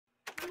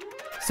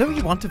So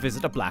you want to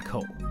visit a black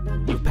hole.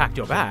 You've packed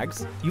your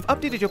bags, you've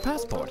updated your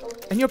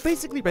passport, and you're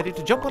basically ready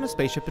to jump on a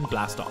spaceship and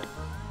blast off.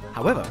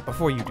 However,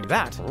 before you do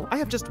that, I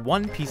have just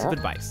one piece of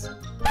advice.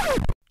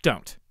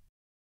 Don't.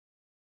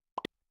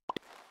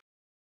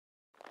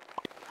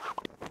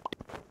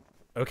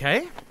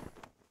 Okay?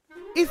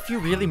 If you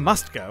really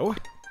must go,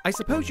 I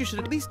suppose you should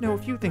at least know a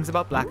few things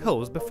about black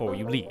holes before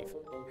you leave.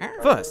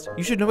 First,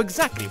 you should know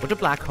exactly what a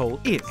black hole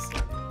is.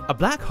 A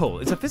black hole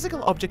is a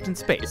physical object in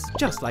space,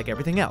 just like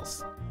everything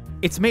else.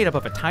 It's made up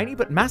of a tiny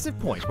but massive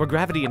point where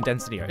gravity and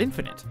density are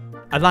infinite,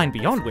 a line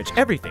beyond which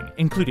everything,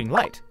 including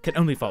light, can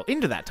only fall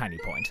into that tiny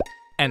point,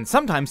 and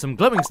sometimes some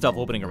glowing stuff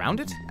orbiting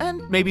around it,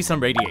 and maybe some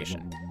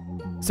radiation.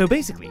 So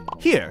basically,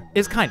 here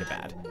is kinda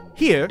bad,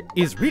 here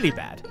is really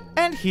bad,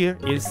 and here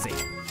is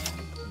safe.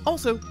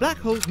 Also, black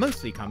holes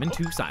mostly come in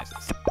two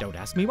sizes. Don't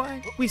ask me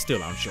why, we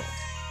still aren't sure.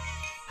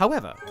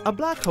 However, a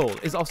black hole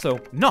is also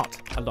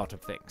not a lot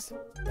of things.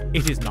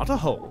 It is not a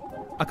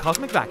hole, a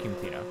cosmic vacuum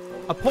cleaner,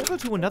 a portal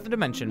to another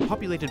dimension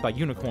populated by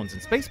unicorns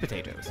and space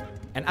potatoes,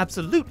 and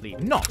absolutely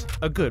not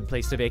a good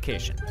place to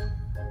vacation.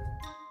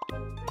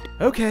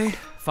 Okay,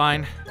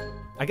 fine.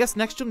 I guess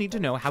next you'll need to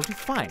know how to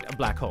find a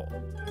black hole.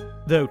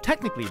 Though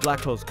technically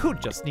black holes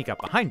could just sneak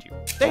up behind you,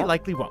 they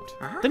likely won't.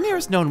 The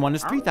nearest known one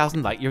is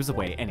 3,000 light years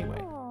away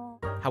anyway.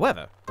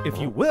 However, if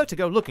you were to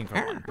go looking for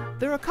one,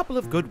 there are a couple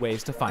of good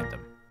ways to find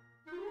them.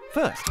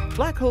 First,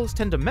 black holes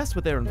tend to mess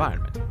with their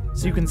environment,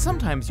 so you can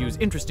sometimes use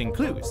interesting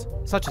clues,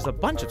 such as a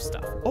bunch of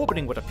stuff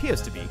orbiting what appears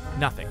to be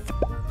nothing.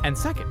 And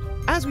second,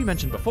 as we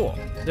mentioned before,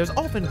 there's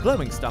often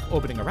glowing stuff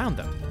orbiting around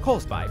them,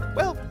 caused by,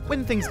 well,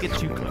 when things get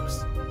too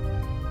close.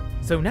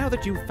 So now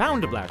that you've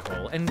found a black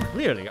hole and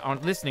clearly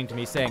aren't listening to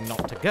me saying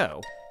not to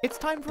go, it's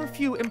time for a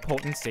few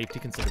important safety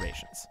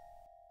considerations.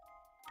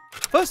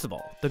 First of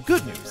all, the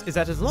good news is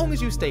that as long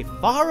as you stay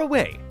far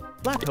away,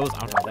 black holes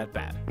aren't all that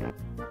bad.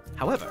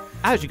 However,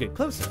 as you get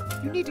closer,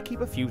 you need to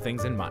keep a few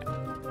things in mind.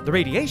 The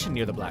radiation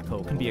near the black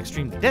hole can be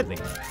extremely deadly.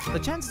 The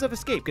chances of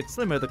escape get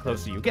slimmer the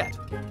closer you get.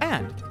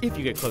 And if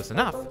you get close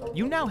enough,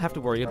 you now have to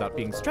worry about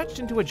being stretched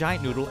into a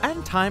giant noodle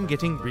and time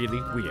getting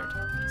really weird.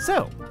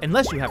 So,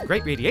 unless you have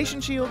great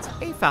radiation shields,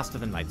 a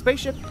faster-than-light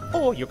spaceship,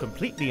 or you're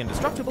completely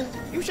indestructible,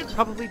 you should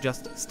probably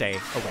just stay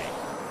away.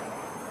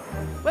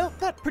 Well,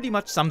 that pretty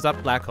much sums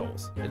up black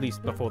holes, at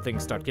least before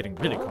things start getting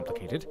really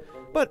complicated.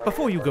 But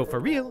before you go for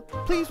real,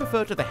 please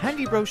refer to the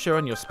handy brochure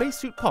in your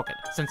spacesuit pocket,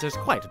 since there's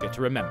quite a bit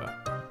to remember.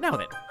 Now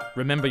then,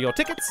 remember your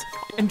tickets,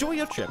 enjoy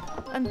your trip,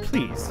 and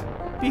please,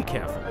 be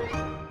careful.